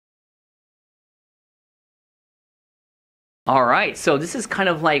All right, so this is kind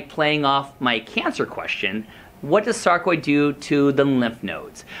of like playing off my cancer question. What does sarcoid do to the lymph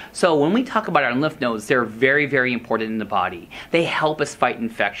nodes? So when we talk about our lymph nodes, they're very, very important in the body. They help us fight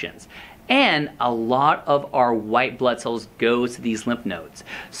infections. And a lot of our white blood cells goes to these lymph nodes.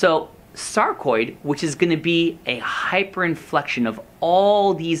 So sarcoid, which is going to be a hyperinflection of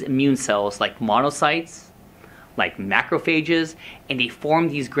all these immune cells like monocytes, like macrophages, and they form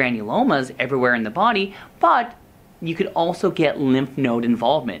these granulomas everywhere in the body, but you could also get lymph node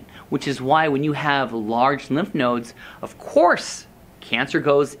involvement, which is why when you have large lymph nodes, of course, cancer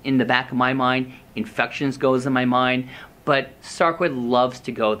goes in the back of my mind, infections goes in my mind, but sarcoid loves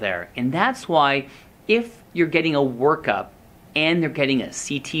to go there. And that's why if you're getting a workup and they're getting a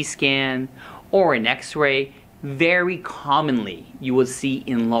CT scan or an X-ray, very commonly you will see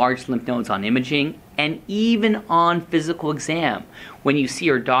enlarged lymph nodes on imaging and even on physical exam. When you see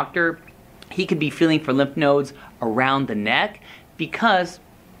your doctor, he could be feeling for lymph nodes around the neck because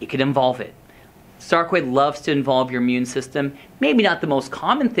it could involve it. Sarcoid loves to involve your immune system. Maybe not the most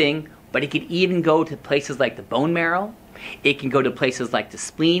common thing, but it could even go to places like the bone marrow. It can go to places like the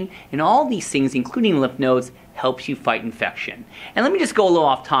spleen, and all these things, including lymph nodes, helps you fight infection. And let me just go a little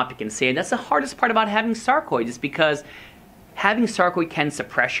off topic and say that's the hardest part about having sarcoid is because having sarcoid can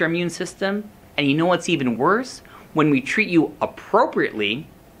suppress your immune system, and you know what's even worse? When we treat you appropriately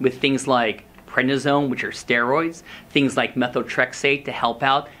with things like prednisone, which are steroids, things like methotrexate to help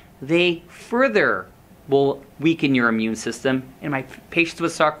out, they further will weaken your immune system, and my patients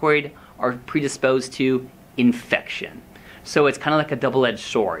with sarcoid are predisposed to infection. So it's kind of like a double-edged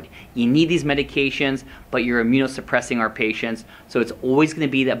sword. You need these medications, but you're immunosuppressing our patients, so it's always going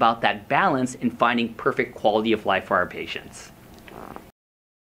to be about that balance in finding perfect quality of life for our patients.